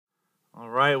All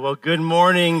right, well, good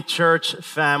morning, church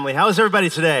family. How is everybody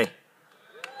today?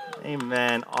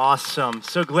 Amen, awesome.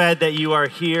 So glad that you are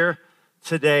here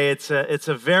today. It's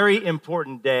a very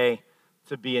important day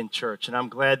to be in church, and I'm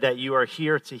glad that you are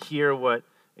here to hear what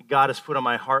God has put on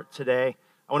my heart today.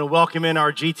 I want to welcome in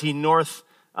our GT North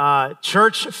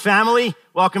church family.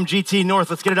 Welcome, GT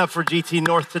North. Let's get it up for GT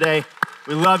North today.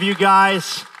 We love you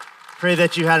guys. Pray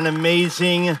that you had an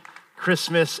amazing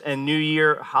Christmas and New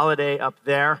Year holiday up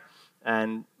there.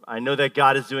 And I know that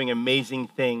God is doing amazing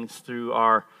things through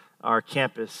our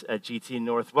campus at GT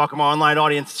North. Welcome our online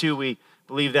audience too. We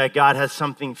believe that God has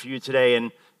something for you today.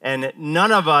 And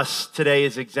none of us today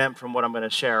is exempt from what I'm going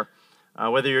to share.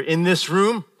 Whether you're in this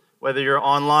room, whether you're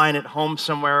online at home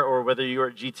somewhere, or whether you're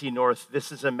at GT North,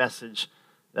 this is a message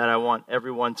that I want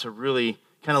everyone to really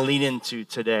kind of lean into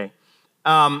today.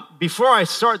 Before I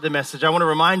start the message, I want to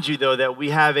remind you, though, that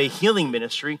we have a healing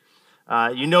ministry.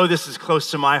 You know this is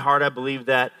close to my heart. I believe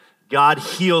that God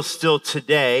heals still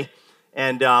today,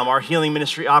 and our healing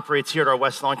ministry operates here at our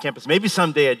West Lawn campus, maybe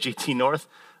someday at GT North,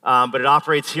 but it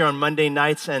operates here on Monday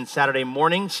nights and Saturday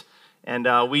mornings, and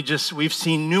we've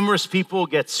seen numerous people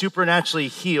get supernaturally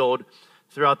healed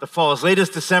throughout the fall. As late as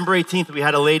December 18th, we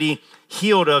had a lady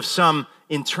healed of some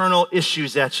internal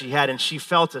issues that she had, and she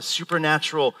felt a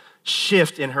supernatural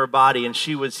shift in her body, and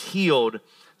she was healed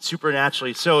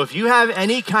supernaturally. So if you have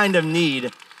any kind of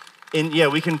need,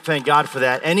 we can thank God for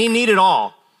that. Any need at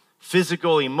all,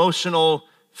 physical, emotional,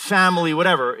 family,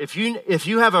 whatever. If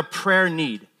you have a prayer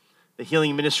need, the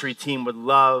healing ministry team would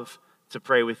love to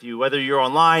pray with you. Whether you're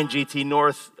online, GT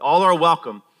North, all are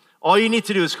welcome. All you need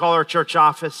to do is call our church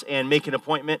office and make an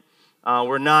appointment.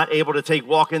 We're not able to take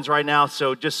walk-ins right now,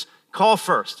 so just call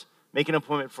first. Make an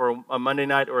appointment for a Monday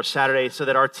night or a Saturday so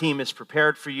that our team is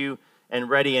prepared for you and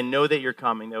ready and know that you're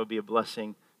coming. That would be a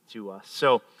blessing to us.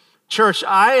 So, church,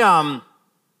 I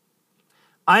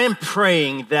am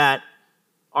praying that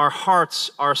our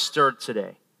hearts are stirred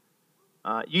today.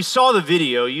 You saw the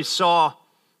video. You saw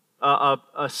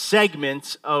a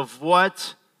segment of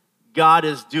what God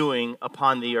is doing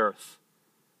upon the earth.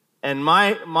 And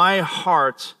my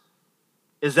heart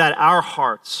is that our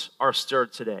hearts are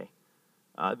stirred today.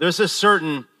 There's a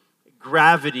certain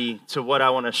gravity to what I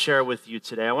want to share with you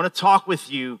today. I want to talk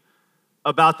with you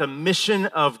about the mission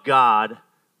of God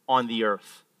on the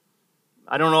earth.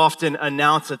 I don't often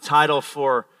announce a title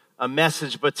for a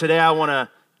message, but today I want to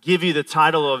give you the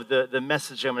title of the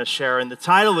message I'm going to share. And the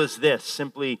title is this,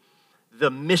 simply, The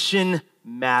Mission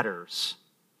Matters.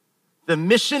 The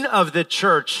mission of the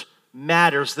church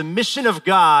matters. The mission of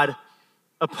God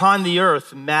upon the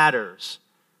earth matters.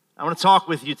 I want to talk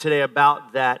with you today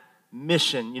about that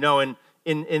mission. You know,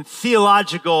 in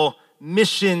theological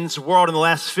missions world in the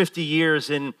last 50 years,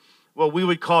 in what we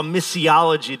would call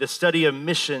missiology, the study of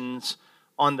missions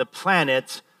on the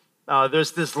planet,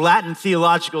 there's this Latin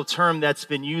theological term that's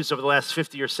been used over the last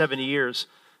 50 or 70 years.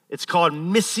 It's called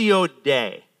Missio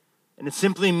Dei, and it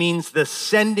simply means the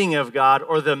sending of God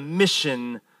or the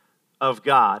mission of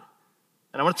God.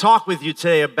 And I want to talk with you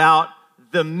today about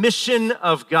the mission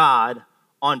of God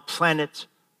on planet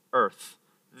Earth.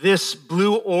 This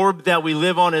blue orb that we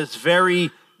live on is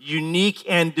very unique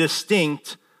and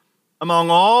distinct among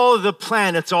all the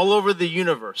planets all over the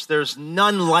universe. There's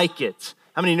none like it.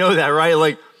 How many know that, right?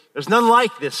 Like, there's none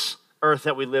like this earth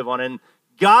that we live on. And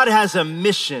God has a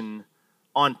mission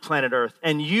on planet Earth.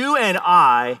 And you and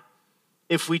I,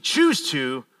 if we choose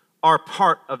to, are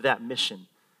part of that mission.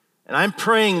 And I'm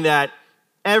praying that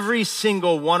every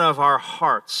single one of our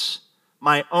hearts,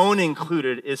 my own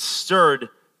included, is stirred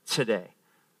today.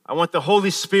 I want the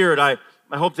Holy Spirit, I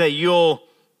hope that you'll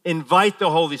invite the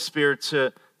Holy Spirit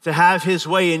to have his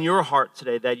way in your heart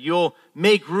today, that you'll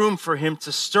make room for him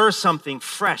to stir something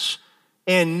fresh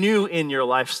and new in your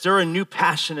life, stir a new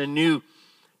passion, a new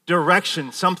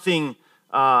direction, something,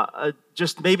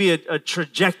 just maybe a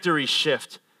trajectory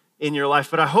shift in your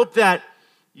life. But I hope that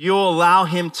you'll allow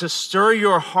him to stir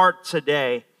your heart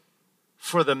today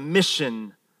for the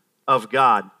mission of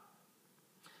God.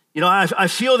 You know, I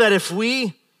feel that if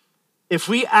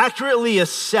we accurately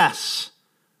assess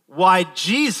why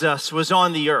Jesus was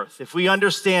on the earth, if we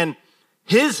understand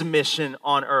his mission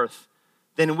on earth,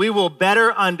 then we will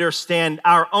better understand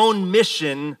our own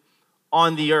mission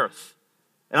on the earth.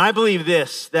 And I believe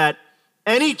this, that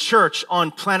any church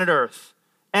on planet Earth,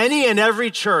 any and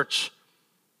every church,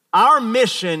 our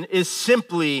mission is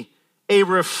simply a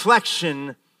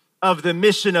reflection of the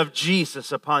mission of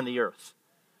Jesus upon the earth.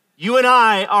 You and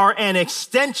I are an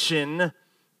extension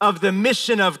of the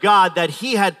mission of God that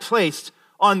he had placed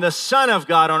on the Son of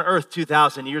God on earth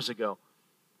 2,000 years ago.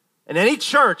 And any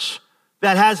church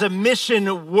that has a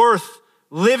mission worth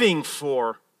living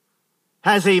for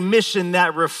has a mission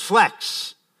that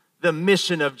reflects the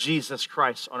mission of Jesus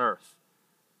Christ on earth.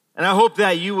 And I hope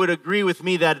that you would agree with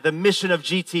me that the mission of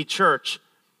GT Church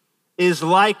is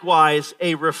likewise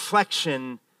a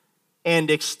reflection and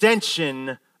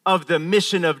extension of the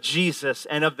mission of Jesus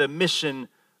and of the mission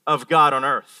of God on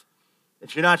earth.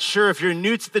 If you're not sure, if you're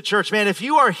new to the church, man, if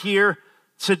you are here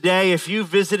today, if you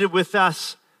visited with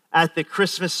us at the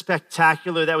Christmas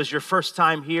Spectacular, that was your first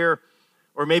time here,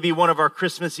 or maybe one of our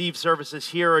Christmas Eve services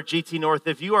here at GT North,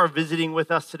 if you are visiting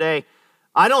with us today,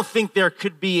 I don't think there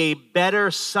could be a better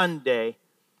Sunday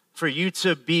for you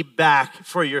to be back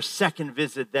for your second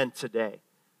visit than today.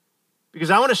 Because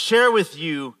I want to share with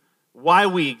you why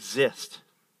we exist.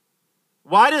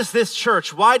 Why does this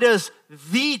church, why does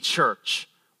the church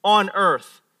on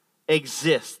earth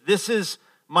exist? This is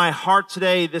my heart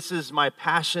today. This is my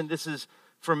passion. This is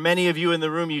for many of you in the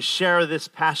room. You share this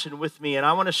passion with me. And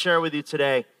I want to share with you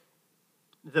today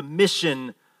the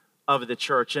mission of the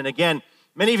church. And again,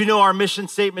 many of you know our mission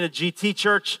statement at GT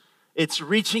Church. It's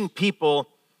reaching people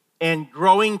and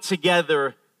growing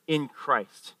together in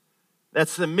Christ.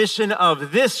 That's the mission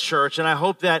of this church. And I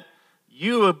hope that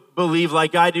you believe,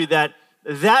 like I do,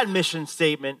 that mission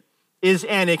statement is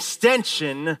an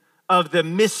extension of the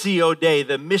Missio Dei,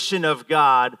 the mission of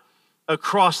God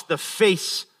across the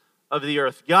face of the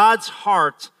earth. God's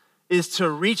heart is to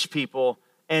reach people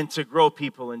and to grow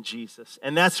people in Jesus.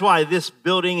 And that's why this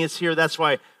building is here. That's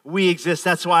why we exist.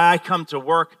 That's why I come to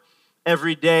work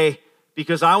every day,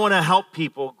 because I want to help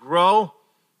people grow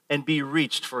and be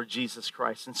reached for Jesus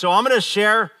Christ. And so I'm going to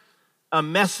share a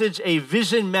message, a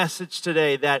vision message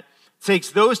today that takes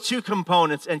those two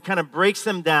components and kind of breaks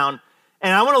them down.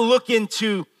 And I want to look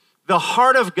into the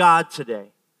heart of God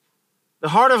today, the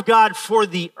heart of God for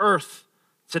the earth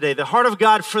today, the heart of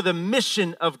God for the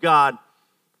mission of God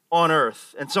on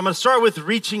earth. And so I'm going to start with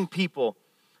reaching people.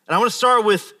 And I want to start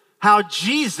with how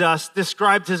Jesus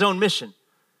described his own mission.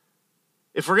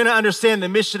 If we're going to understand the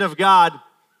mission of God,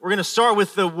 we're going to start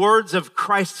with the words of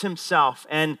Christ himself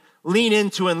and lean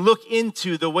into and look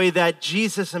into the way that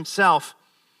Jesus himself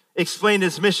explained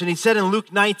his mission. He said in Luke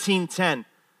 19:10,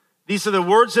 these are the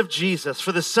words of Jesus,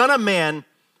 "For the Son of Man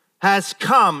has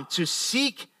come to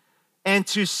seek and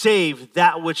to save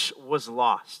that which was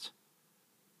lost."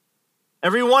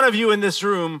 Every one of you in this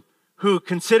room who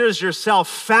considers yourself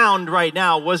found right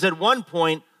now was at one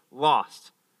point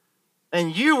lost.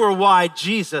 And you were why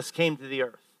Jesus came to the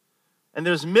earth. And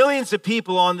there's millions of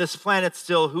people on this planet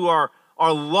still who are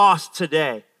lost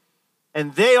today.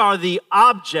 And they are the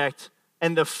object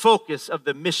and the focus of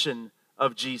the mission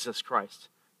of Jesus Christ.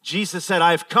 Jesus said,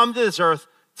 "I've come to this earth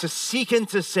to seek and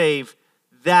to save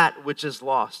that which is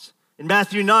lost." In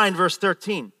Matthew 9, verse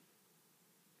 13,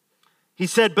 he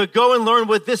said, "But go and learn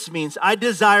what this means. I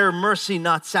desire mercy,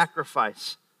 not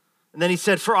sacrifice." And then he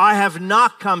said, "For I have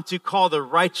not come to call the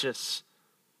righteous,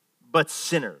 but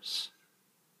sinners."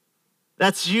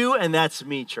 That's you and that's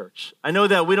me, church. I know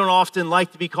that we don't often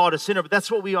like to be called a sinner, but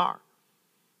that's what we are.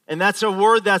 And that's a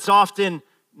word that's often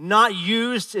not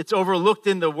used. It's overlooked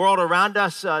in the world around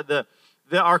us.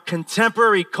 Our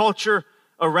contemporary culture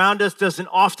around us doesn't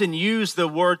often use the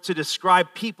word to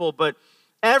describe people, but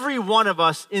every one of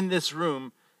us in this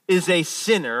room is a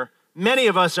sinner. Many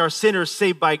of us are sinners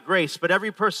saved by grace, but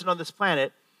every person on this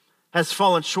planet has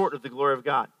fallen short of the glory of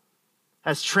God,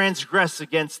 has transgressed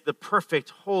against the perfect,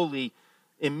 holy,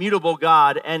 immutable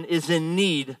God, and is in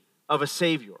need of a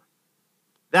Savior.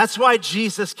 That's why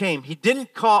Jesus came. He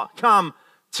didn't come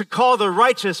to call the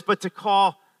righteous, but to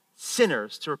call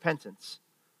sinners to repentance.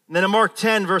 And then in Mark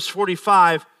 10, verse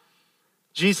 45,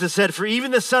 Jesus said, "For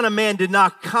even the Son of Man did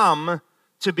not come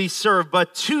to be served,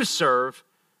 but to serve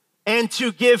and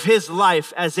to give his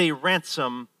life as a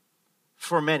ransom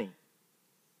for many."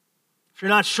 If you're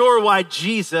not sure why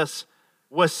Jesus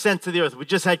was sent to the earth, we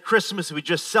just had Christmas, we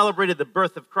just celebrated the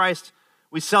birth of Christ,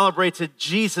 we celebrated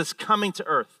Jesus coming to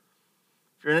earth.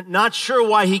 If you're not sure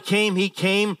why he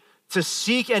came to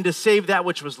seek and to save that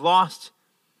which was lost.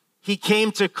 He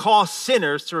came to call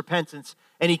sinners to repentance,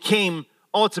 and he came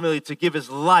ultimately to give his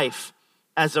life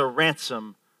as a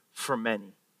ransom for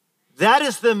many. That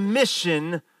is the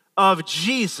mission of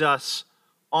Jesus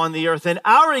on the earth, and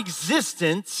our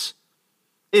existence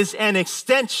is an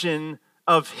extension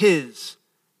of his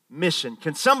mission.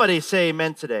 Can somebody say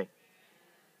amen today?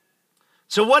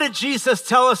 So what did Jesus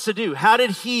tell us to do? How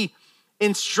did he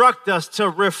instruct us to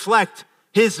reflect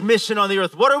his mission on the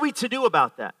earth? What are we to do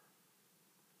about that?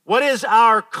 What is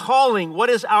our calling? What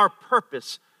is our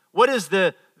purpose? What is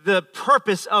the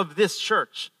purpose of this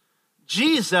church?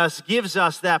 Jesus gives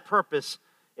us that purpose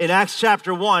in Acts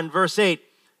chapter 1, verse 8.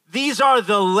 These are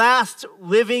the last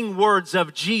living words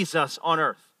of Jesus on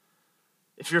earth.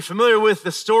 If you're familiar with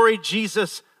the story,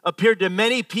 Jesus appeared to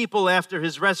many people after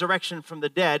his resurrection from the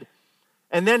dead.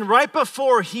 And then right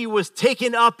before he was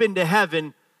taken up into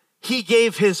heaven, he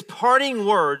gave his parting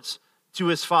words to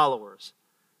his followers.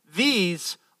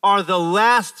 These are the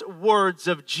last words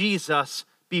of Jesus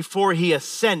before he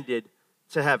ascended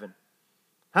to heaven.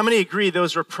 How many agree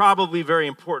those are probably very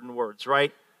important words,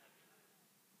 right?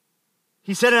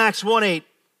 He said in Acts 1:8,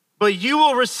 "But you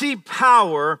will receive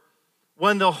power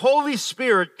when the Holy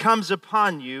Spirit comes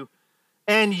upon you,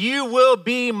 and you will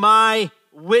be my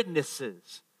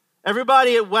witnesses."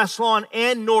 Everybody at West Lawn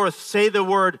and North say the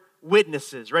word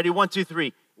witnesses. Ready? 1, 2,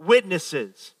 3.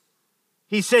 Witnesses.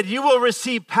 He said, "You will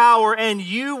receive power and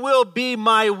you will be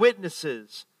my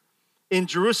witnesses in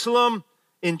Jerusalem,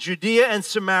 in Judea and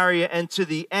Samaria, and to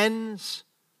the ends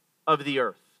of the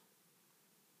earth."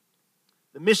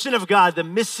 The mission of God, the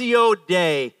Missio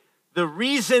Dei, the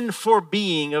reason for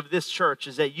being of this church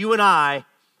is that you and I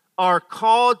are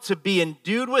called to be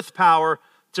endued with power,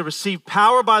 to receive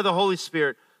power by the Holy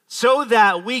Spirit, so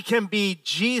that we can be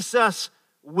Jesus'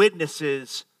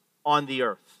 witnesses on the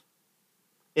earth.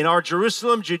 In our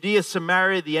Jerusalem, Judea,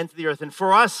 Samaria, the ends of the earth. And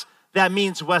for us, that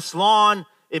means West Lawn,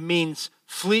 it means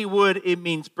Fleetwood, it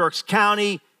means Berks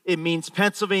County, it means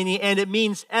Pennsylvania, and it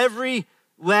means every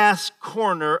last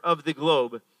corner of the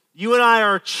globe. You and I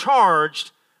are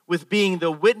charged with being the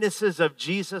witnesses of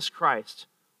Jesus Christ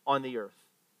on the earth.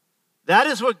 That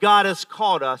is what God has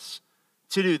called us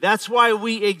to do. That's why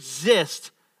we exist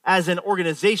as an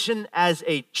organization, as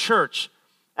a church,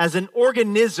 as an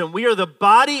organism. We are the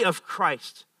body of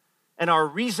Christ, and our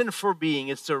reason for being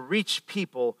is to reach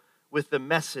people with the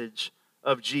message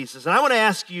of Jesus. And I want to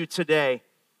ask you today,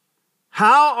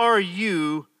 how are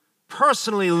you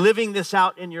personally living this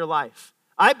out in your life?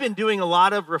 I've been doing a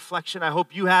lot of reflection. I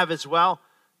hope you have as well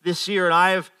this year, and I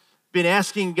have been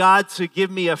asking God to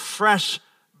give me a fresh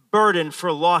burden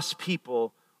for lost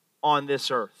people on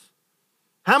this earth.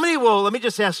 How many will, let me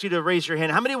just ask you to raise your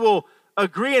hand, how many will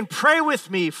agree and pray with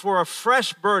me for a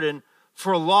fresh burden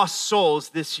for lost souls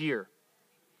this year?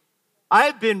 I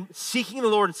have been seeking the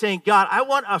Lord and saying, God, I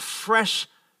want a fresh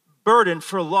burden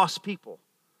for lost people.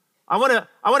 I want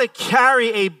to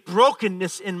carry a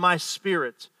brokenness in my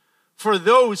spirit for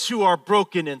those who are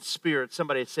broken in spirit.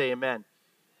 Somebody say amen.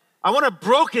 I want a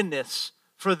brokenness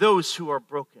for those who are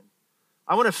broken.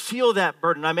 I want to feel that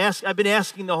burden. I've been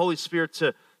asking the Holy Spirit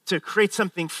to create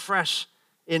something fresh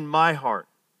in my heart.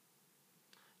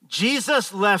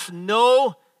 Jesus left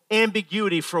no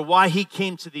ambiguity for why he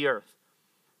came to the earth.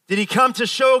 Did he come to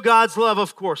show God's love?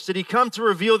 Of course. Did he come to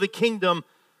reveal the kingdom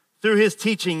through his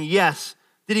teaching? Yes.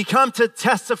 Did he come to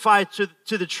testify to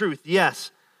the truth?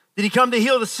 Yes. Did he come to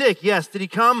heal the sick? Yes. Did he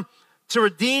come to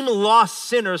redeem lost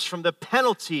sinners from the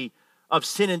penalty of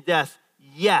sin and death?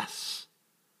 Yes.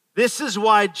 This is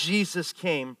why Jesus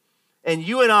came, and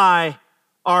you and I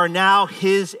are now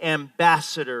his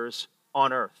ambassadors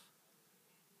on earth.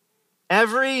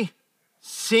 Every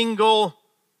single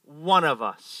one of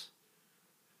us.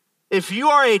 If you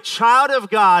are a child of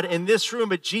God in this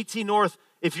room at GT North,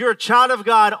 if you're a child of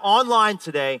God online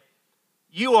today,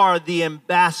 you are the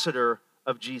ambassador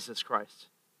of Jesus Christ.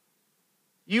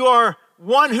 You are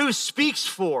one who speaks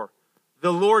for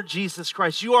the Lord Jesus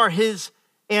Christ. You are his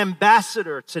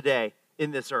ambassador today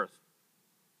in this earth.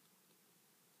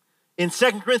 In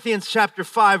 2 Corinthians chapter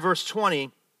 5, verse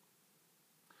 20,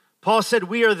 Paul said,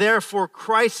 "We are therefore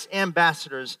Christ's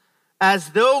ambassadors,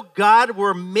 as though God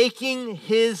were making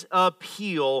his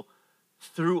appeal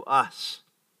through us."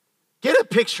 Get a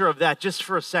picture of that just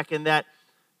for a second, that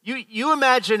you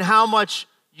imagine how much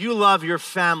you love your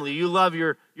family, you love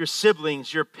your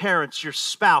siblings, your parents, your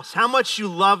spouse, how much you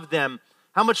love them,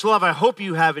 how much love I hope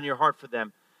you have in your heart for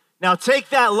them. Now take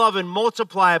that love and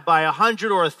multiply it by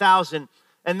 100 or 1,000,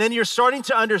 and then you're starting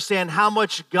to understand how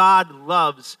much God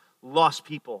loves lost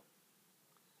people.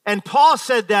 And Paul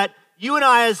said that you and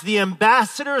I, as the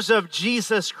ambassadors of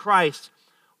Jesus Christ,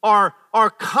 are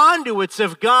conduits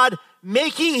of God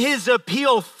making his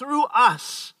appeal through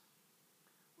us.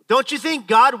 Don't you think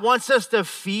God wants us to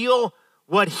feel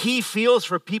what he feels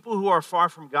for people who are far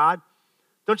from God?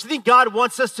 Don't you think God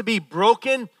wants us to be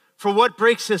broken for what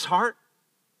breaks his heart?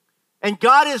 And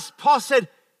Paul said,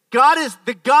 God is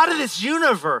the God of this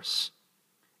universe,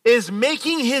 is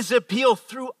making his appeal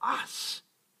through us.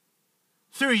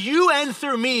 Through you and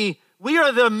through me, we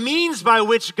are the means by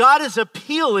which God is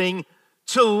appealing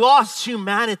to lost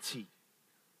humanity.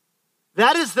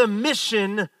 That is the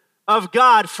mission of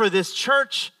God for this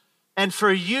church and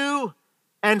for you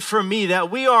and for me,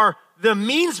 that we are the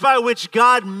means by which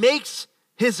God makes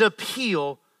his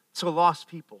appeal to lost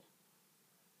people.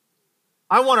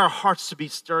 I want our hearts to be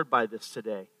stirred by this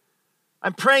today.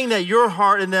 I'm praying that your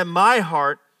heart and that my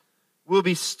heart will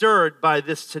be stirred by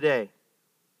this today.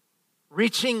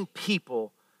 Reaching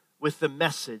people with the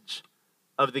message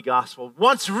of the gospel.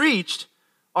 Once reached,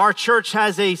 our church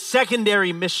has a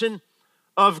secondary mission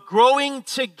of growing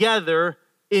together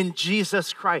in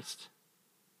Jesus Christ.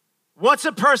 Once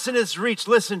a person is reached,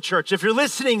 listen, church, if you're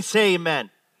listening, say amen.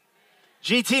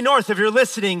 GT North, if you're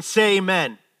listening, say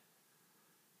amen.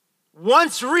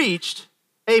 Once reached,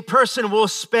 a person will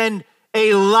spend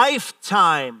a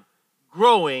lifetime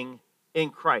growing in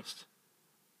Christ.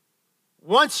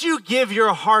 Once you give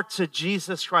your heart to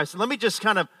Jesus Christ, and let me just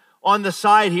kind of on the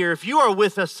side here, if you are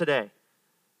with us today,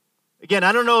 again,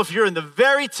 I don't know if you're in the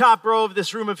very top row of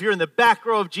this room, if you're in the back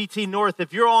row of GT North,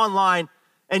 if you're online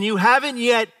and you haven't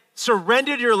yet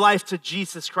surrendered your life to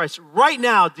Jesus Christ, right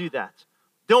now do that.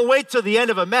 Don't wait till the end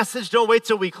of a message. Don't wait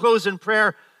till we close in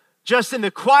prayer. Just in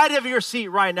the quiet of your seat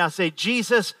right now, say,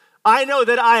 Jesus, I know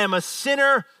that I am a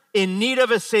sinner in need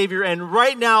of a Savior, and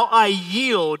right now I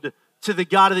yield to the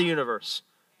God of the universe.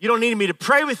 You don't need me to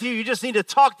pray with you. You just need to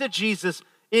talk to Jesus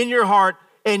in your heart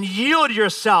and yield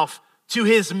yourself to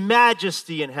his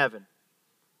majesty in heaven.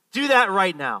 Do that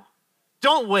right now.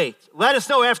 Don't wait. Let us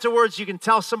know afterwards. You can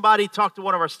tell somebody, talk to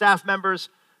one of our staff members,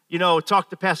 talk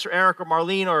to Pastor Eric or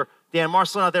Marlene or Dan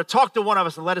Marcelin out there. Talk to one of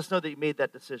us and let us know that you made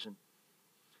that decision.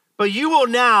 But you will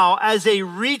now, as a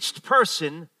reached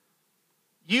person,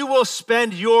 you will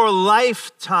spend your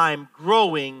lifetime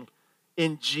growing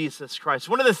in Jesus Christ.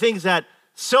 One of the things that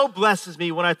so blesses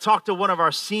me when I talk to one of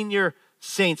our senior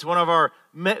saints, one of our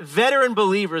veteran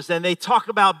believers, and they talk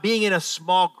about being in a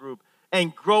small group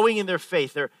and growing in their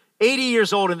faith. They're 80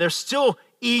 years old and they're still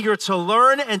eager to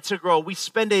learn and to grow. We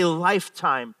spend a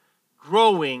lifetime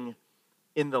growing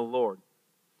in the Lord.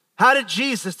 How did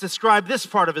Jesus describe this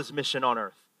part of his mission on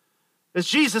earth? As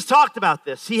Jesus talked about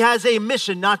this, he has a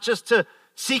mission not just to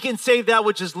seek and save that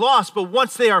which is lost, but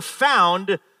once they are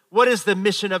found, what is the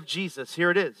mission of Jesus? Here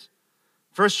it is.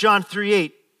 1 John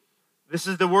 3:8. This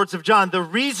is the words of John. The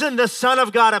reason the Son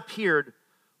of God appeared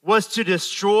was to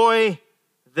destroy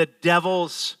the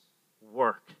devil's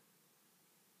work.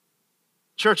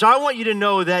 Church, I want you to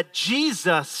know that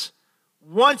Jesus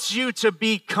wants you to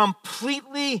be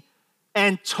completely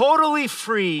and totally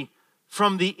free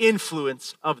from the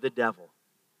influence of the devil.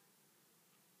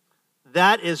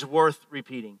 That is worth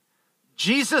repeating.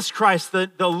 Jesus Christ, the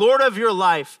Lord of your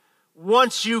life,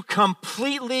 wants you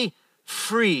completely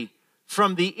free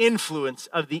from the influence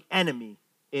of the enemy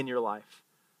in your life.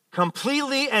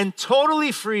 Completely and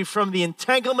totally free from the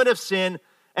entanglement of sin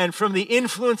and from the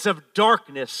influence of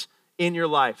darkness in your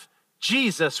life.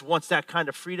 Jesus wants that kind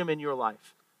of freedom in your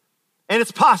life. And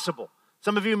it's possible.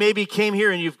 Some of you maybe came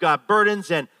here and you've got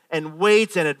burdens and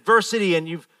weights and adversity and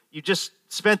you just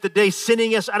spent the day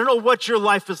sinning. I don't know what your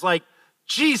life is like.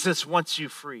 Jesus wants you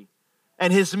free.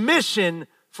 And his mission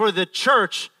for the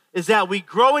church is that we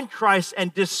grow in Christ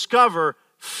and discover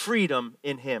freedom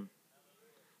in him.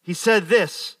 He said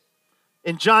this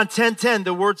in John 10:10,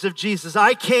 the words of Jesus,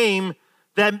 I came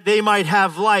that they might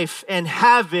have life and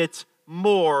have it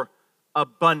more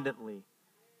abundantly.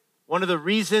 One of the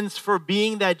reasons for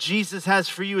being that Jesus has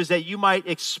for you is that you might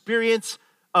experience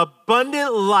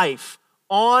abundant life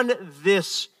on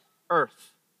this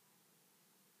earth.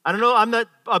 I don't know,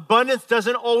 abundance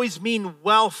doesn't always mean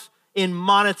wealth in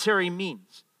monetary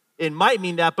means. It might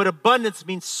mean that, but abundance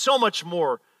means so much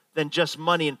more than just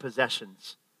money and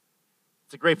possessions.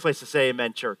 It's a great place to say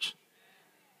amen, church.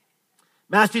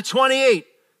 Matthew 28,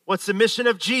 what's the mission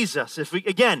of Jesus?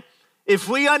 If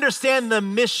we understand the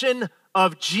mission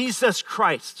of Jesus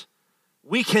Christ,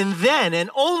 we can then,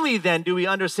 and only then do we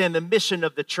understand the mission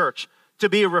of the church to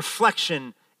be a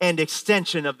reflection and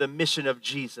extension of the mission of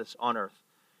Jesus on earth.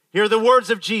 Here are the words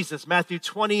of Jesus, Matthew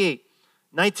 28,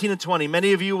 19 and 20.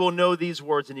 Many of you will know these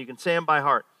words and you can say them by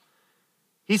heart.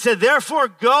 He said, therefore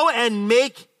go and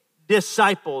make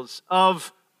disciples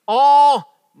of all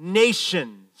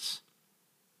nations.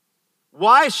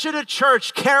 Why should a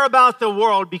church care about the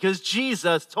world? Because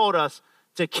Jesus told us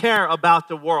to care about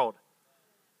the world.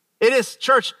 It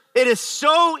is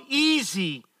so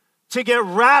easy to get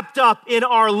wrapped up in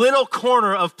our little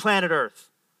corner of planet Earth.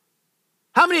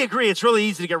 How many agree it's really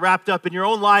easy to get wrapped up in your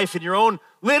own life, in your own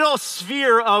little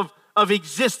sphere of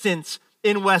existence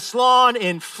in West Lawn,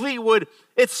 in Fleetwood?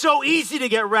 It's so easy to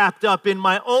get wrapped up in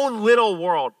my own little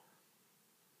world.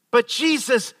 But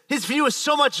Jesus, his view is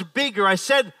so much bigger. I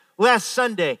said last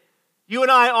Sunday, you and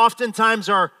I oftentimes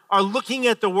are looking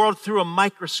at the world through a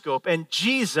microscope, and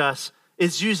Jesus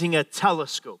is using a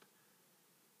telescope.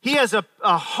 He has a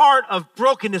heart of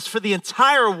brokenness for the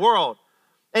entire world.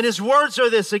 And his words are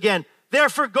this again,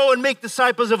 therefore go and make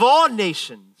disciples of all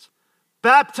nations,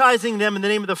 baptizing them in the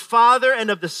name of the Father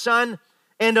and of the Son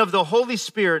and of the Holy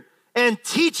Spirit, and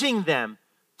teaching them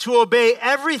to obey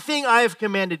everything I have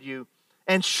commanded you.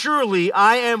 And surely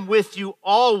I am with you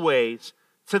always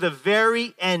to the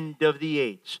very end of the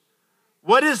age.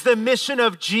 What is the mission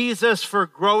of Jesus for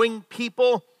growing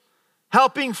people?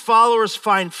 Helping followers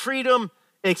find freedom,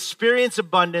 experience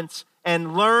abundance,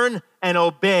 and learn and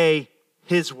obey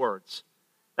his words.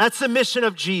 That's the mission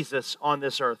of Jesus on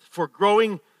this earth, for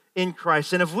growing in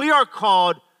Christ. And if we are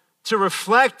called to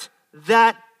reflect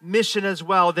that mission as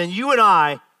well, then you and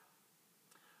I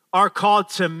are called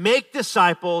to make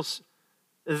disciples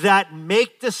that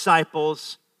make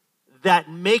disciples that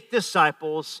make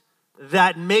disciples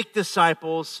that make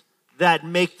disciples that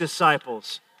make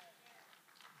disciples.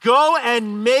 Go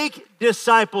and make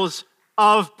disciples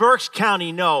of Berks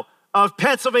County, no. Of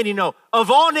Pennsylvania, no.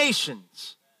 Of all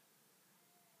nations.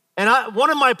 And one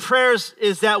of my prayers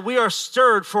is that we are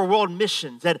stirred for world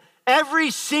missions, that every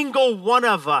single one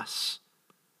of us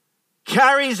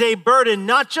carries a burden,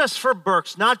 not just for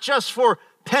Berks, not just for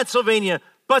Pennsylvania,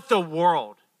 but the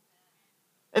world.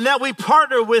 And that we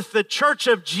partner with the Church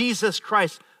of Jesus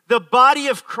Christ, the body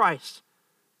of Christ,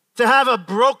 to have a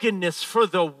brokenness for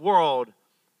the world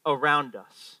around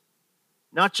us.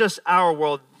 Not just our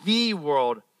world, the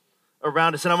world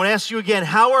around us. And I want to ask you again,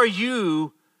 how are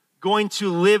you going to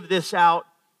live this out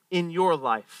in your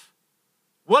life?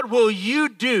 What will you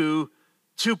do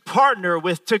to partner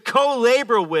with, to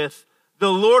co-labor with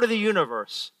the Lord of the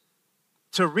universe,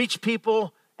 to reach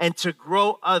people and to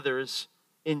grow others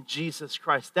in Jesus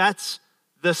Christ? That's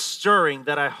the stirring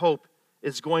that I hope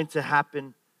is going to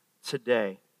happen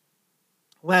today.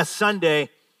 Last Sunday,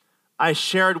 I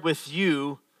shared with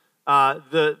you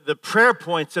the prayer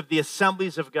points of the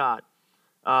Assemblies of God.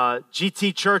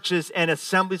 GT Churches and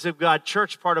Assemblies of God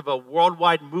Church, part of a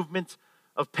worldwide movement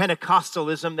of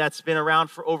Pentecostalism that's been around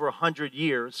for over 100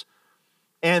 years.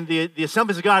 And the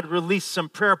Assemblies of God released some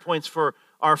prayer points for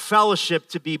our fellowship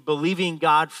to be believing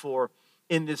God for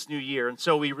in this new year. And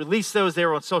so we released those. They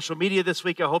were on social media this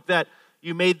week. I hope that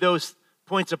you made those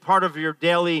points a part of your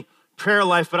daily prayer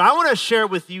life. But I want to share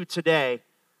with you today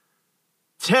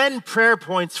 10 prayer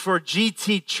points for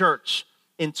GT Church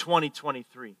in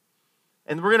 2023.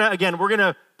 And we're going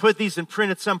to put these in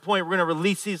print at some point. We're going to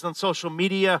release these on social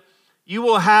media. You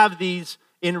will have these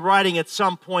in writing at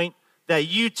some point that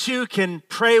you too can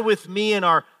pray with me and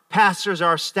our pastors,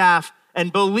 our staff,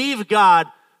 and believe God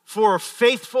for a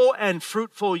faithful and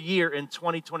fruitful year in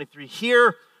 2023.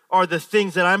 Here are the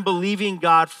things that I'm believing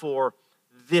God for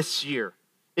this year.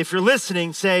 If you're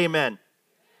listening, say amen.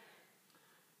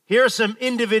 Here are some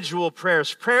individual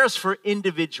prayers for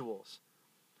individuals.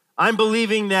 I'm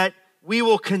believing that we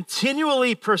will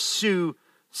continually pursue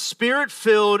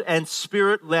spirit-filled and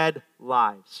spirit-led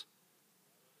lives.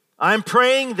 I'm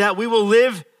praying that we will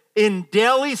live in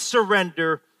daily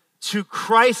surrender to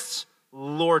Christ's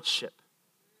lordship.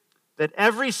 That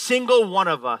every single one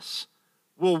of us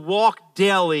will walk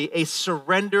daily a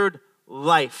surrendered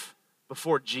life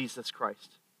before Jesus Christ.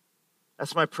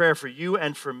 That's my prayer for you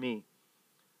and for me.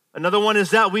 Another one is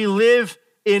that we live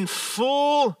in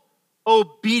full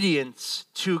obedience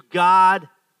to God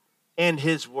and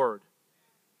his word.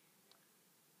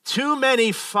 Too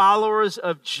many followers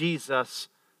of Jesus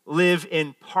live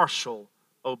in partial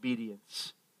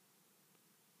obedience.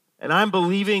 And I'm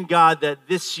believing God that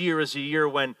this year is a year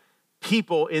when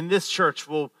people in this church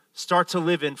will start to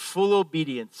live in full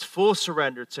obedience, full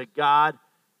surrender to God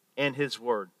and his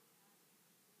word.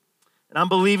 And I'm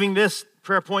believing this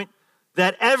prayer point,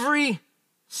 that every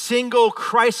single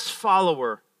Christ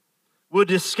follower will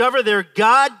discover their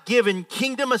God-given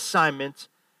kingdom assignment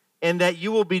and that you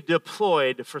will be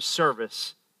deployed for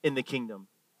service in the kingdom.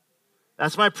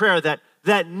 That's my prayer, that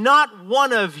not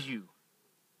one of you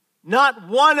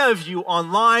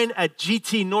online at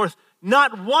GT North,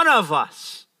 not one of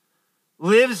us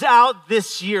lives out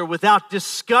this year without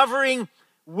discovering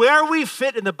where we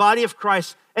fit in the body of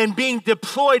Christ and being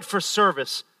deployed for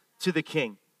service to the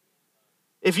King.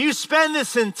 If you spend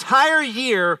this entire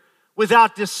year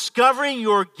without discovering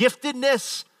your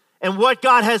giftedness and what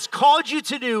God has called you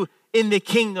to do in the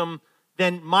kingdom,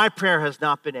 then my prayer has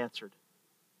not been answered.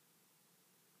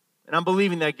 And I'm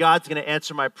believing that God's going to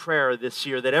answer my prayer this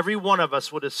year, that every one of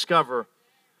us will discover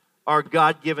our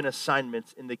God-given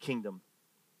assignments in the kingdom.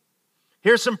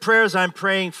 Here's some prayers I'm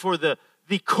praying for the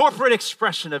corporate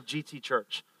expression of GT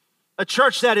Church, a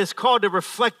church that is called to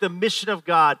reflect the mission of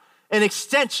God, an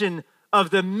extension of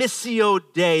the Missio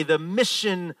Dei, the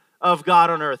mission of God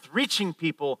on earth, reaching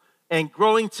people and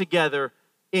growing together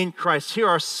in Christ. Here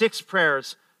are 6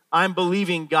 prayers I'm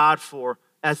believing God for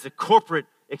as the corporate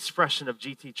expression of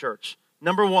GT Church.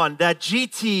 Number 1, that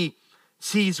GT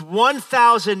sees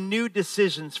 1,000 new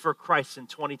decisions for Christ in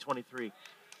 2023.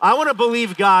 I want to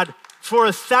believe God for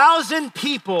 1,000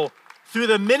 people through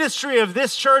the ministry of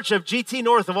this church, of GT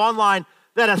North, of online,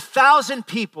 that 1,000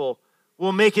 people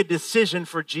will make a decision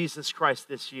for Jesus Christ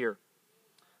this year.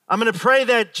 I'm going to pray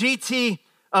that GT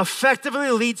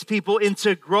effectively leads people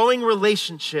into growing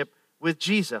relationship with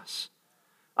Jesus.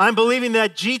 I'm believing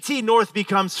that GT North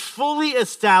becomes fully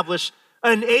established,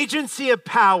 an agency of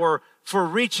power for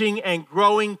reaching and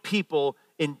growing people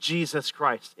in Jesus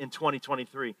Christ in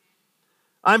 2023.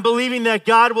 I'm believing that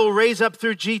God will raise up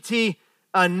through GT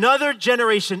another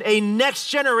generation, a next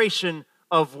generation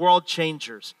of world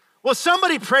changers. Will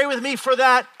somebody pray with me for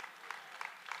that?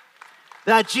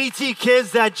 That GT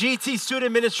Kids, that GT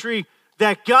student ministry,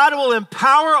 that God will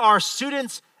empower our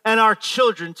students and our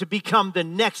children to become the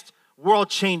next world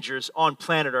changers on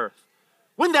planet Earth.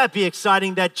 Wouldn't that be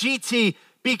exciting, that GT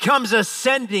becomes a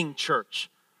sending church?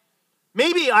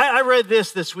 Maybe, I read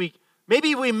this week,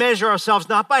 maybe we measure ourselves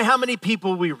not by how many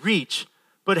people we reach,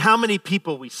 but how many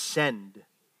people we send.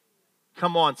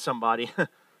 Come on, somebody.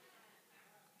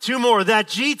 2 more, that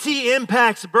GT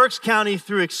impacts Berks County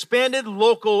through expanded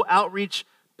local outreach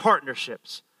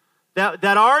partnerships. That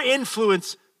our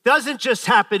influence doesn't just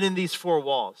happen in these 4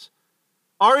 walls.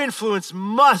 Our influence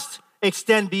must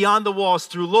extend beyond the walls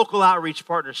through local outreach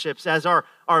partnerships, as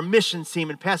our missions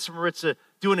team and Pastor Maritza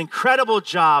do an incredible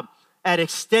job at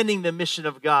extending the mission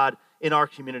of God in our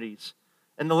communities.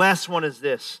 And the last one is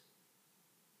this,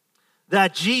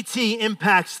 that GT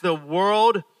impacts the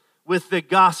world with the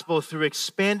gospel through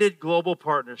expanded global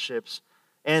partnerships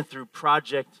and through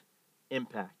Project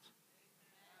Impact.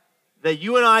 That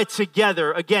you and I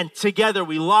together,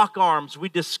 we lock arms, we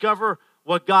discover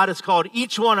what God has called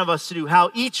each one of us to do,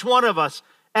 how each one of us,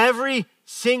 every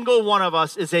single one of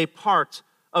us, is a part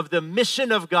of the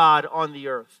mission of God on the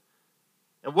earth.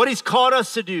 And what He's called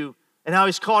us to do, and how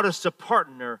He's called us to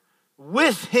partner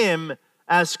with Him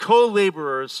as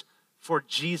co-laborers for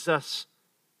Jesus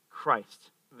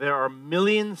Christ. There are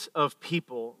millions of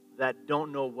people that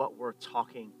don't know what we're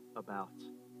talking about.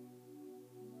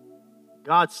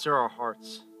 God, stir our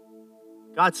hearts.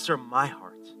 God, stir my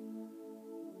heart.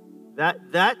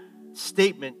 That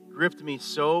statement gripped me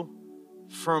so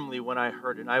firmly when I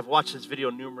heard it. And I've watched this video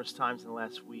numerous times in the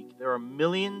last week. There are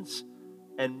millions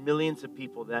and millions of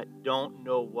people that don't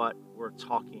know what we're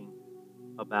talking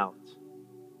about.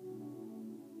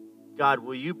 God,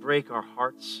 will you break our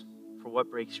hearts for what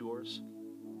breaks yours?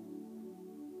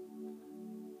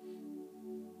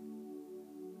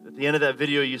 At the end of that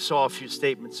video, you saw a few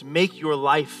statements. Make your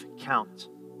life count.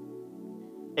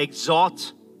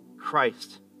 Exalt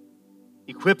Christ.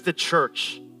 Equip the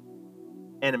church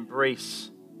and embrace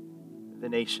the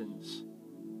nations.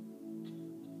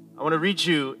 I want to read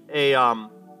you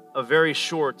a very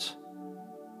short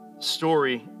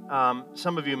story.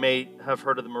 Some of you may have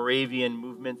heard of the Moravian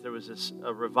movement. There was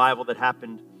a revival that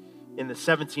happened in the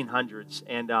 1700s,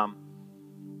 and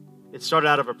it started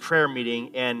out of a prayer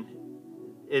meeting, and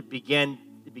it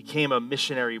became a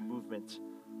missionary movement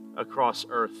across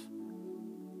earth.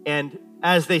 And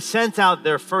as they sent out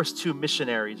their first 2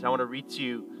 missionaries, I want to read to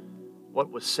you what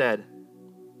was said.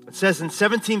 It says in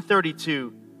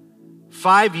 1732,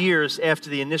 5 years after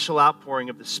the initial outpouring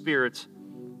of the Spirit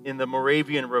in the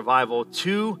Moravian revival,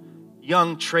 2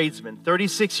 young tradesmen,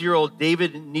 36-year-old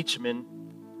David Nietzscheman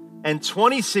and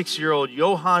 26-year-old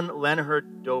Johann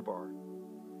Leonhard Dobar,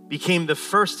 became the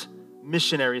first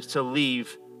missionaries to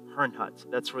leave Herrnhut.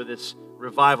 That's where this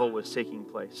revival was taking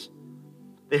place.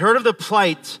 They heard of the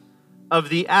plight of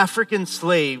the African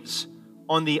slaves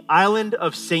on the island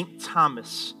of St.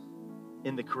 Thomas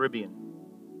in the Caribbean.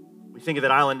 We think of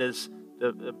that island as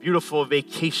the beautiful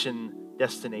vacation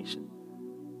destination.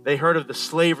 They heard of the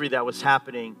slavery that was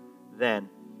happening then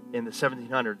in the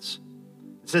 1700s.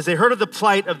 It says they heard of the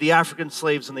plight of the African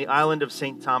slaves on the island of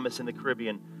St. Thomas in the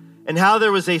Caribbean, and how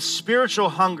there was a spiritual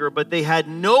hunger, but they had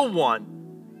no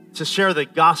one to share the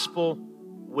gospel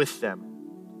with them.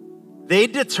 They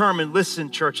determined,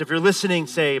 listen, church, if you're listening,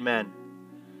 say amen.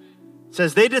 It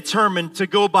says they determined to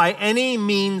go by any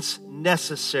means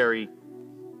necessary,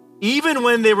 even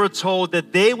when they were told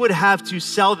that they would have to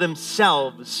sell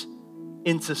themselves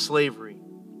into slavery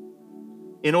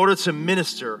in order to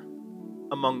minister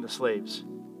among the slaves.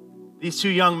 These 2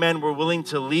 young men were willing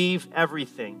to leave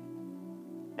everything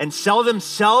and sell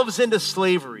themselves into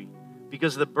slavery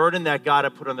because of the burden that God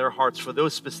had put on their hearts for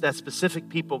that specific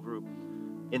people group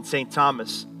in St.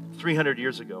 Thomas 300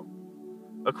 years ago.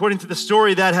 According to the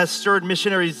story that has stirred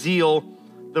missionary zeal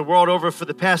the world over for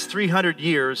the past 300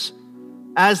 years,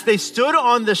 as they stood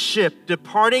on the ship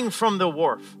departing from the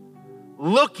wharf,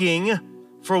 looking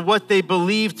for what they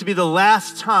believed to be the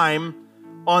last time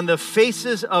on the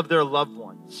faces of their loved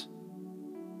ones.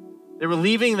 They were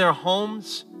leaving their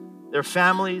homes, their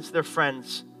families, their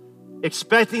friends,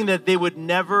 expecting that they would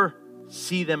never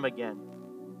see them again.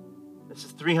 This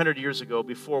is 300 years ago,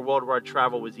 before worldwide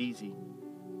travel was easy.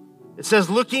 It says,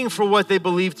 looking for what they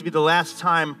believed to be the last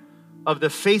time of the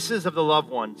faces of the loved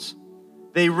ones,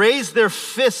 they raised their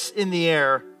fists in the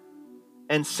air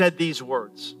and said these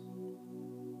words.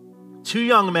 Two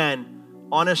young men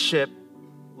on a ship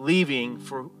leaving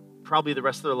for probably the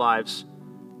rest of their lives.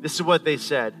 This is what they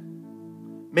said.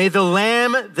 May the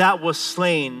Lamb that was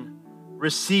slain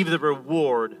receive the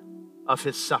reward of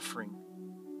his suffering.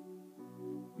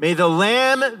 May the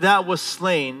Lamb that was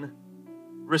slain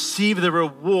receive the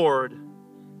reward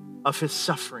of his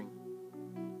suffering.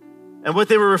 And what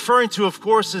they were referring to, of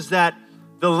course, is that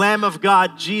the Lamb of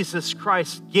God, Jesus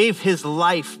Christ, gave his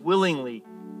life willingly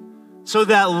so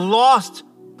that lost,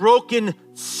 broken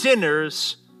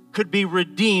sinners could be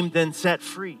redeemed and set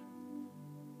free.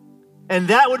 And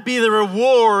that would be the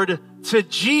reward to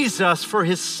Jesus for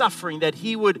his suffering, that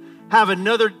he would have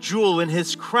another jewel in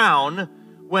his crown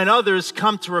when others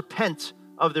come to repent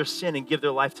of their sin and give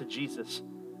their life to Jesus.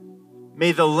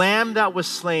 May the Lamb that was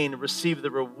slain receive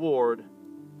the reward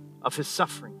of his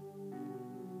suffering.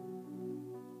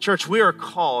 Church, we are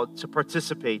called to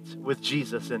participate with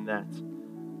Jesus in that.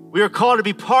 We are called to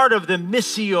be part of the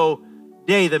Missio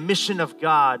Dei, the mission of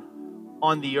God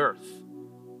on the earth,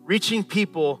 reaching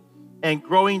people and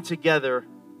growing together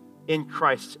in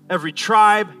Christ. Every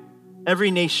tribe,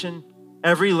 every nation,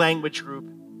 every language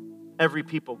group, every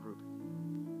people group.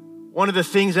 One of the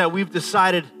things that we've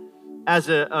decided as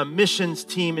a missions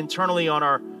team internally on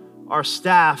our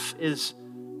staff is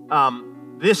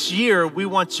this year we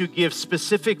want to give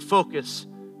specific focus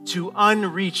to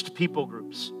unreached people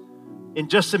groups. In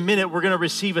just a minute, we're going to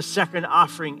receive a second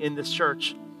offering in this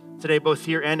church today, both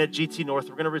here and at GT North.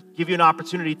 We're going to give you an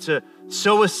opportunity to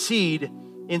sow a seed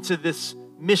into this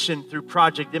mission through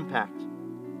Project Impact.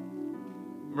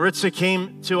 Maritza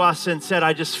came to us and said,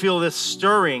 I just feel this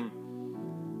stirring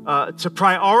to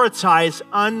prioritize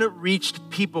unreached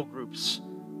people groups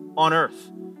on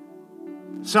earth.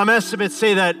 Some estimates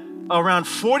say that around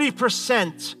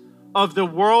 40% of the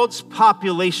world's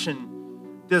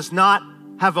population does not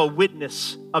have a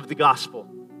witness of the gospel.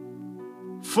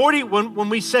 When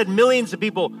we said millions of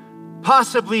people,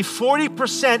 possibly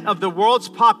 40% of the world's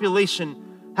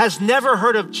population has never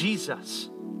heard of Jesus.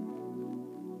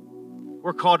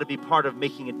 We're called to be part of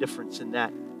making a difference in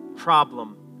that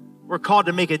problem. We're called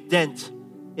to make a dent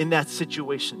in that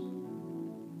situation.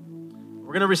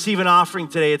 We're going to receive an offering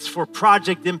today. It's for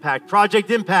Project Impact.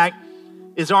 Project Impact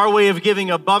is our way of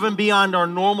giving above and beyond our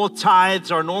normal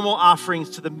tithes, our normal offerings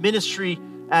to the ministry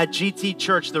at GT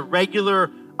Church, the regular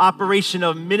operation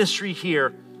of ministry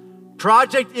here.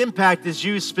 Project Impact is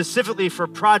used specifically for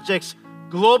projects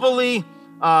globally,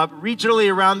 regionally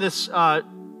around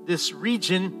this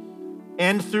region,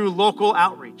 and through local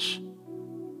outreach.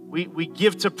 We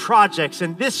give to projects,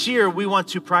 and this year we want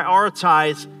to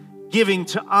prioritize giving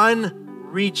to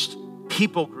unreached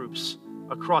people groups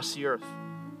across the earth.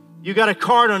 You got a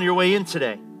card on your way in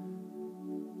today.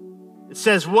 It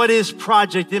says, what is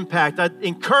Project Impact? I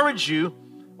encourage you,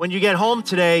 when you get home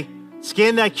today,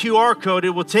 scan that QR code.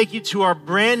 It will take you to our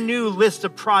brand new list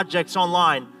of projects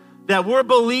online that we're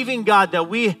believing, God, that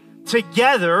we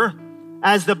together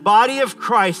as the body of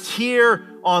Christ here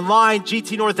online,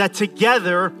 GT North, that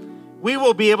together we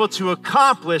will be able to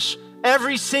accomplish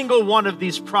every single one of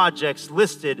these projects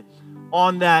listed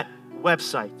on that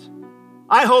website.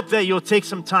 I hope that you'll take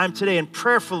some time today and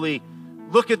prayerfully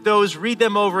look at those, read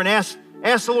them over, and ask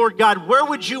the Lord God, where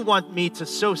would you want me to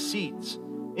sow seeds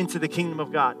into the kingdom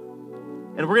of God?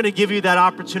 And we're going to give you that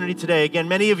opportunity today. Again,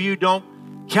 many of you don't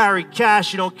carry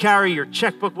cash, you don't carry your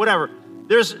checkbook, whatever.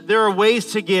 There are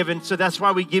ways to give, and so that's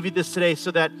why we give you this today,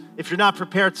 so that if you're not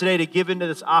prepared today to give into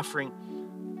this offering,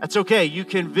 that's okay. You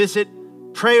can visit,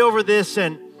 pray over this,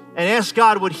 and ask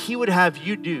God what he would have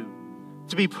you do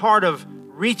to be part of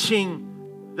reaching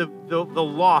the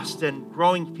lost and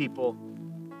growing people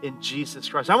in Jesus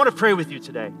Christ. I want to pray with you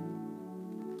today.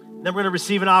 Then we're going to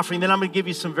receive an offering. Then I'm going to give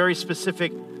you some very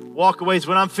specific walkaways.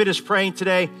 When I'm finished praying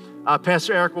today,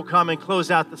 Pastor Eric will come and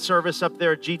close out the service up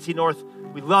there at GT North.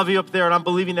 We love you up there, and I'm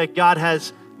believing that God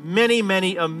has many,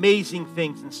 many amazing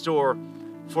things in store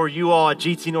for you all at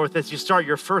GT North as you start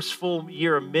your first full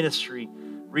year of ministry,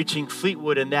 reaching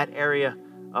Fleetwood in that area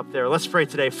up there. Let's pray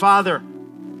today. Father,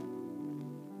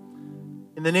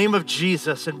 in the name of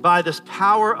Jesus and by this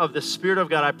power of the Spirit of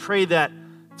God, I pray that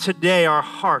today our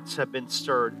hearts have been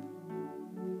stirred.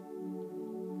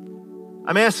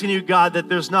 I'm asking you, God, that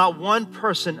there's not one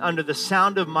person under the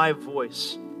sound of my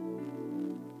voice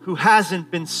who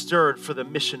hasn't been stirred for the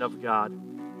mission of God.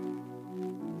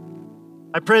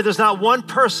 I pray there's not one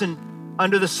person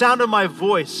under the sound of my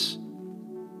voice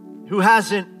who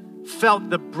hasn't felt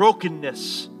the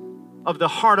brokenness of the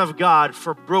heart of God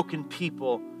for broken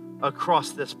people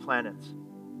across this planet.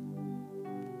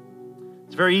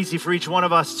 It's very easy for each one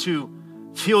of us to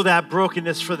feel that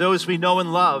brokenness for those we know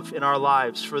and love in our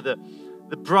lives, for the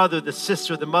brother, the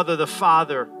sister, the mother, the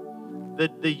father,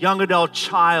 the young adult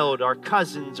child, our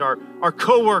cousins, our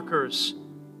co-workers.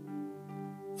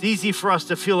 It's easy for us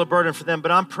to feel a burden for them,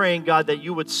 but I'm praying, God, that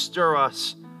you would stir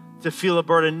us to feel a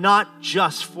burden, not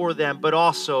just for them, but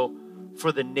also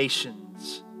for the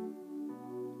nations.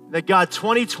 That God,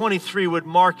 2023 would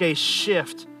mark a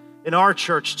shift in our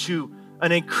church to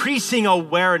an increasing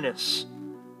awareness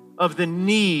of the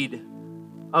need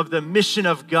of the mission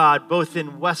of God, both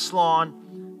in West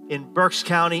Lawn, in Berks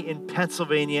County, in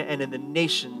Pennsylvania, and in the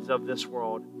nations of this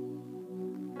world.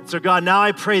 And so God, now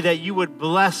I pray that you would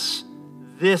bless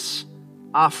this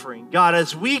offering. God,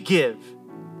 as we give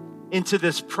into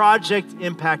this Project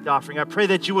Impact offering, I pray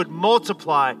that you would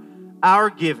multiply our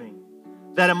giving,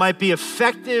 that it might be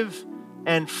effective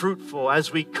and fruitful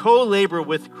as we co-labor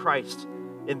with Christ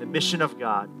in the mission of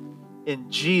God.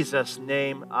 In Jesus'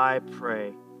 name I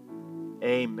pray.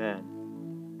 Amen.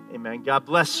 Amen. God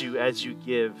bless you as you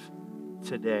give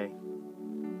today.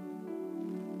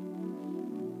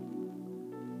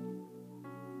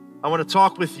 I want to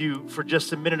talk with you for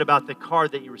just a minute about the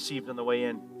card that you received on the way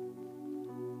in.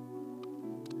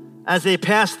 As they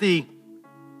pass the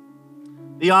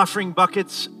offering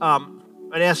buckets,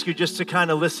 I'd ask you just to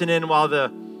kind of listen in while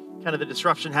the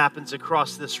disruption happens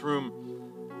across this room.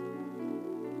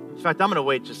 In fact, I'm going to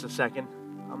wait just a second.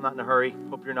 I'm not in a hurry.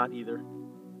 Hope you're not either.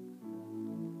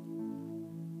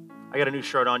 I got a new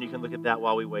shirt on. You can look at that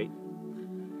while we wait.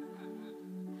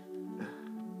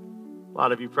 A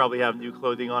lot of you probably have new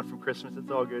clothing on from Christmas. It's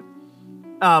all good.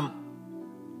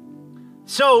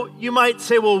 So you might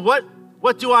say, well,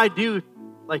 what do I do?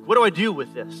 Like, what do I do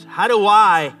with this? How do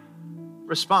I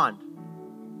respond?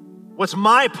 What's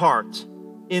my part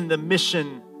in the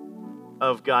mission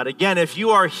of God? Again, if you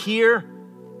are here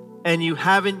and you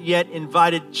haven't yet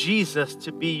invited Jesus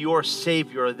to be your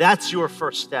Savior, that's your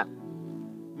first step.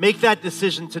 Make that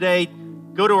decision today.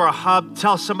 Go to our hub.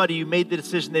 Tell somebody you made the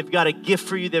decision. They've got a gift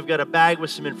for you. They've got a bag with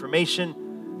some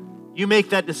information. You make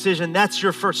that decision. That's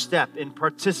your first step in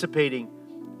participating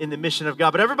in the mission of God.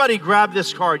 But everybody grab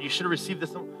this card. You should have received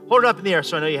this. Hold it up in the air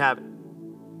so I know you have it.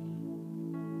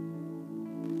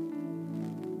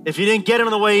 If you didn't get it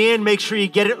on the way in, make sure you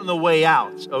get it on the way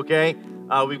out, okay?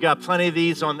 We've got plenty of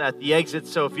these at the exit.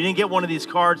 So if you didn't get one of these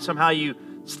cards, somehow you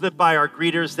slip by our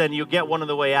greeters, then you'll get one on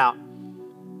the way out.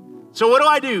 So what do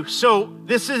I do? So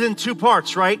this is in two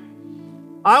parts, right?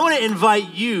 I want to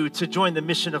invite you to join the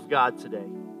mission of God today.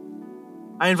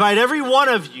 I invite every one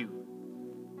of you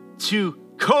to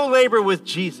co-labor with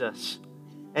Jesus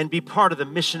and be part of the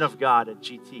mission of God at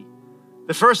GT.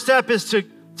 The first step is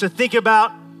to think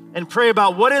about and pray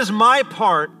about what is my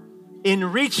part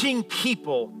in reaching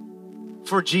people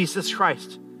for Jesus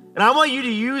Christ. And I want you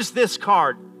to use this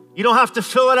card. You don't have to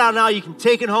fill it out now. You can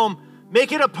take it home.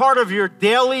 Make it a part of your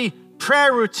daily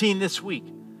prayer routine this week.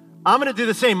 I'm going to do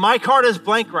the same. My card is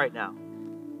blank right now.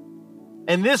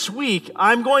 And this week,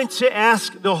 I'm going to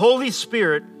ask the Holy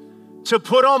Spirit to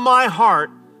put on my heart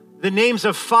the names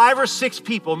of 5 or 6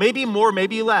 people, maybe more,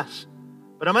 maybe less.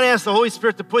 But I'm going to ask the Holy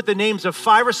Spirit to put the names of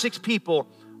 5 or 6 people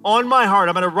on my heart.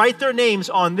 I'm going to write their names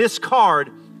on this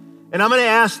card. And I'm going to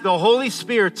ask the Holy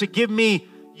Spirit to give me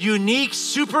unique,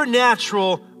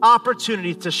 supernatural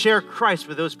opportunity to share Christ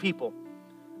with those people.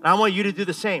 And I want you to do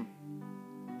the same.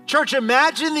 Church,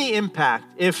 imagine the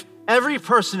impact if every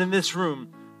person in this room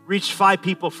reached 5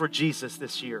 people for Jesus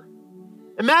this year.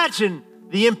 Imagine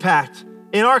the impact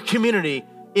in our community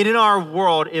and in our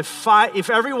world if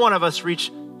every one of us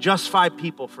reached just 5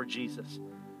 people for Jesus.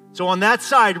 So on that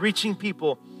side, reaching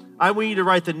people, I want you to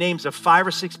write the names of 5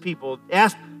 or 6 people.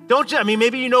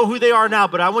 Maybe you know who they are now,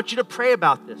 but I want you to pray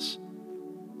about this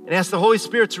and ask the Holy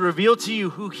Spirit to reveal to you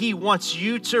who He wants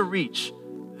you to reach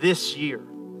this year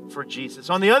for Jesus.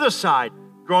 On the other side,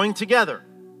 growing together.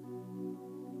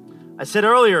 I said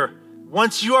earlier,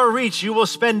 once you are reached, you will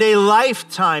spend a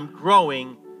lifetime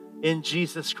growing in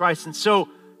Jesus Christ. And so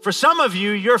for some of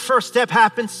you, your first step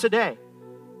happens today.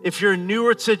 If you're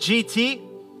newer to GT,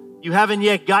 you haven't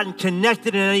yet gotten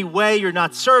connected in any way, you're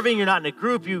not serving, you're not in a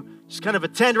group, you just kind of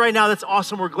attend right now, that's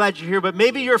awesome. We're glad you're here. But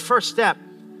maybe your first step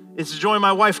is to join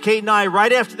my wife, Kate, and I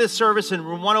right after this service in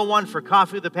room 101 for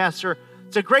coffee with the pastor.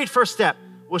 It's a great first step.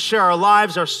 We'll share our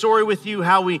lives, our story with you,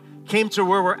 how we came to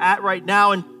where we're at right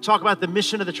now, and talk about the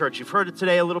mission of the church. You've heard it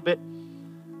today a little bit.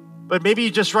 But maybe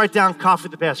you just write down coffee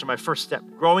with the pastor, my first step,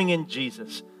 growing in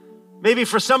Jesus. Maybe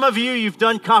for some of you, you've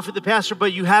done coffee with the pastor,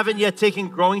 but you haven't yet taken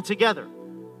growing together.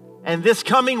 And this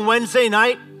coming Wednesday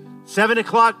night, 7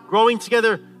 o'clock, growing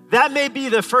together, that may be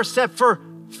the first step for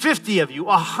 50 of you,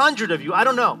 100 of you, I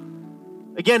don't know.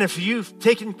 Again, if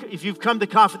you've come to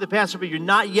coffee with the pastor, but you're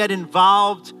not yet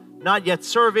involved, not yet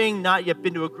serving, not yet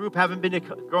been to a group, haven't been to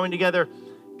growing together,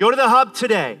 go to the hub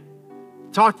today.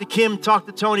 Talk to Kim, talk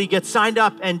to Tony, get signed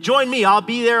up, and join me. I'll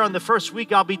be there on the first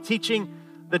week. I'll be teaching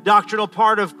the doctrinal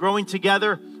part of growing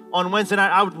together on Wednesday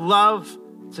night. I would love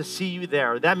to see you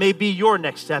there. That may be your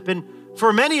next step. And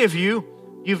for many of you,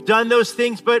 you've done those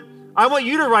things, but I want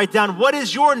you to write down, what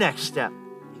is your next step?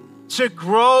 To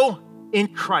grow in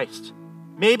Christ.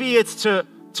 Maybe it's to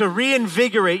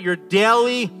reinvigorate your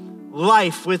daily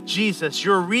life with Jesus,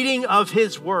 your reading of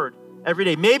his word every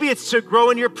day. Maybe it's to grow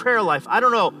in your prayer life. I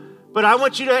don't know. But I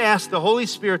want you to ask the Holy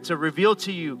Spirit to reveal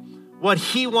to you what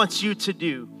he wants you to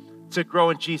do to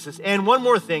grow in Jesus. And one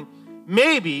more thing,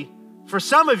 maybe for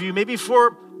some of you, maybe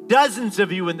for dozens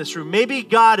of you in this room, maybe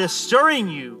God is stirring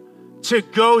you to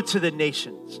go to the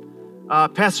nations.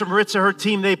 Pastor Maritza, her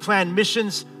team, they plan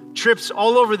missions trips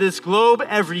all over this globe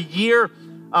every year.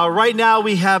 Right now,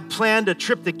 we have planned a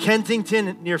trip to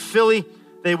Kensington near Philly.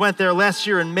 They went there last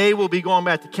year in May. We'll be going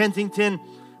back to Kensington.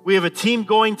 We have a team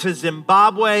going to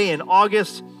Zimbabwe in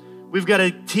August. We've got a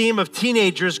team of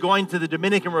teenagers going to the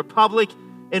Dominican Republic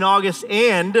in August.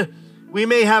 And we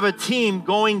may have a team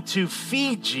going to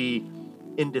Fiji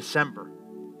in December.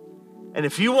 And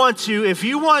if you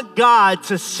want God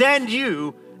to send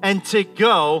you and to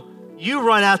go, you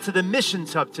run out to the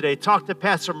missions hub today. Talk to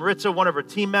Pastor Maritza, one of her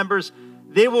team members.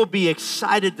 They will be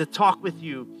excited to talk with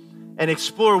you and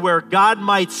explore where God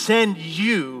might send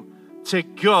you to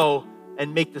go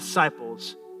and make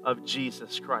disciples of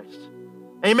Jesus Christ.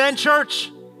 Amen, church?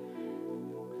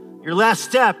 Your last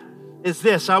step is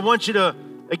this. I want you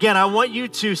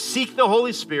to seek the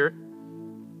Holy Spirit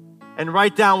and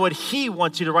write down what he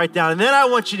wants you to write down. And then I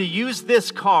want you to use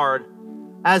this card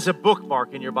as a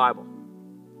bookmark in your Bible.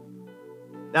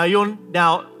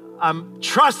 Now I'm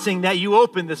trusting that you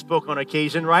open this book on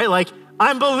occasion, right? Like,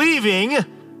 I'm believing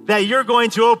that you're going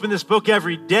to open this book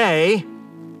every day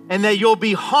and that you'll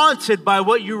be haunted by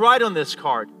what you write on this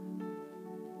card.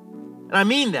 And I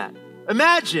mean that.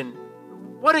 Imagine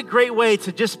what a great way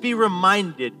to just be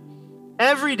reminded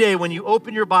every day when you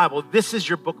open your Bible, this is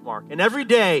your bookmark. And every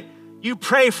day you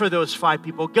pray for those 5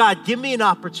 people. God, give me an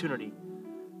opportunity.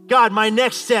 God, my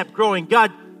next step growing.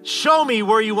 God, show me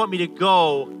where you want me to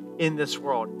go in this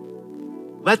world.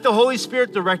 Let the Holy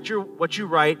Spirit direct what you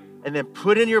write, and then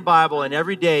put in your Bible. And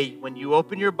every day when you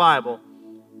open your Bible,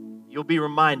 you'll be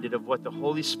reminded of what the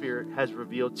Holy Spirit has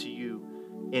revealed to you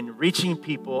in reaching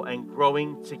people and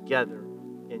growing together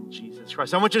in Jesus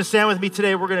Christ. I want you to stand with me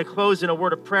today. We're going to close in a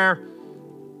word of prayer.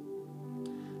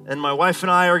 And my wife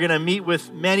and I are going to meet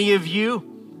with many of you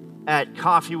at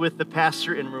Coffee with the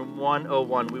Pastor in room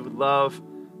 101. We would love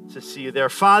to see you there.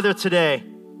 Father, today,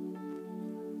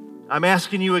 I'm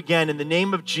asking you again in the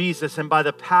name of Jesus and by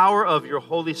the power of your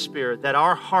Holy Spirit that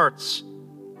our hearts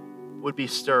would be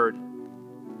stirred.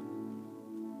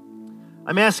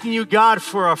 I'm asking you, God,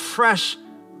 for a fresh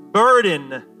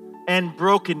burden and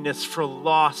brokenness for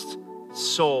lost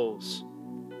souls.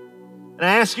 And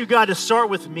I ask you, God, to start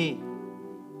with me.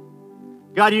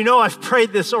 God, you know I've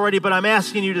prayed this already, but I'm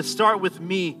asking you to start with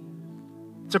me,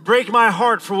 to break my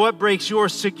heart for what breaks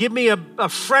yours, to give me a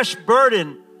fresh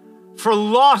burden for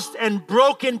lost and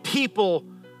broken people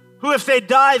who, if they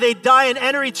die and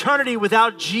enter eternity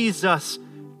without Jesus.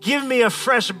 Give me a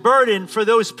fresh burden for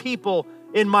those people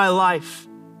in my life.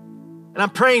 And I'm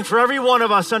praying for every one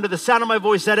of us under the sound of my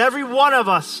voice, that every one of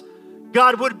us,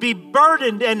 God, would be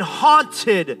burdened and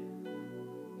haunted,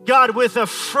 God, with a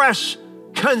fresh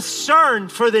concern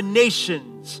for the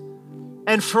nations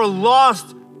and for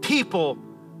lost people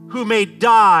who may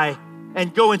die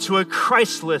and go into a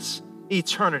Christless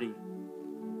eternity.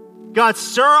 God,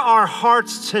 stir our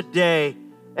hearts today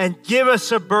and give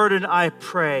us a burden, I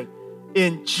pray.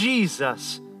 In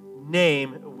Jesus'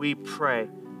 name we pray.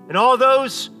 And all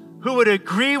those who would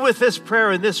agree with this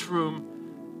prayer in this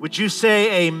room, would you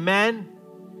say amen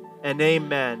and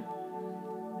amen?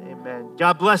 Amen.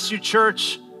 God bless you,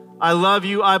 church. I love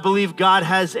you. I believe God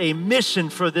has a mission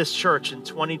for this church in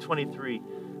 2023.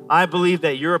 I believe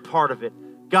that you're a part of it.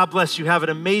 God bless you. Have an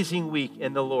amazing week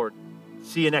in the Lord.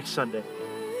 See you next Sunday.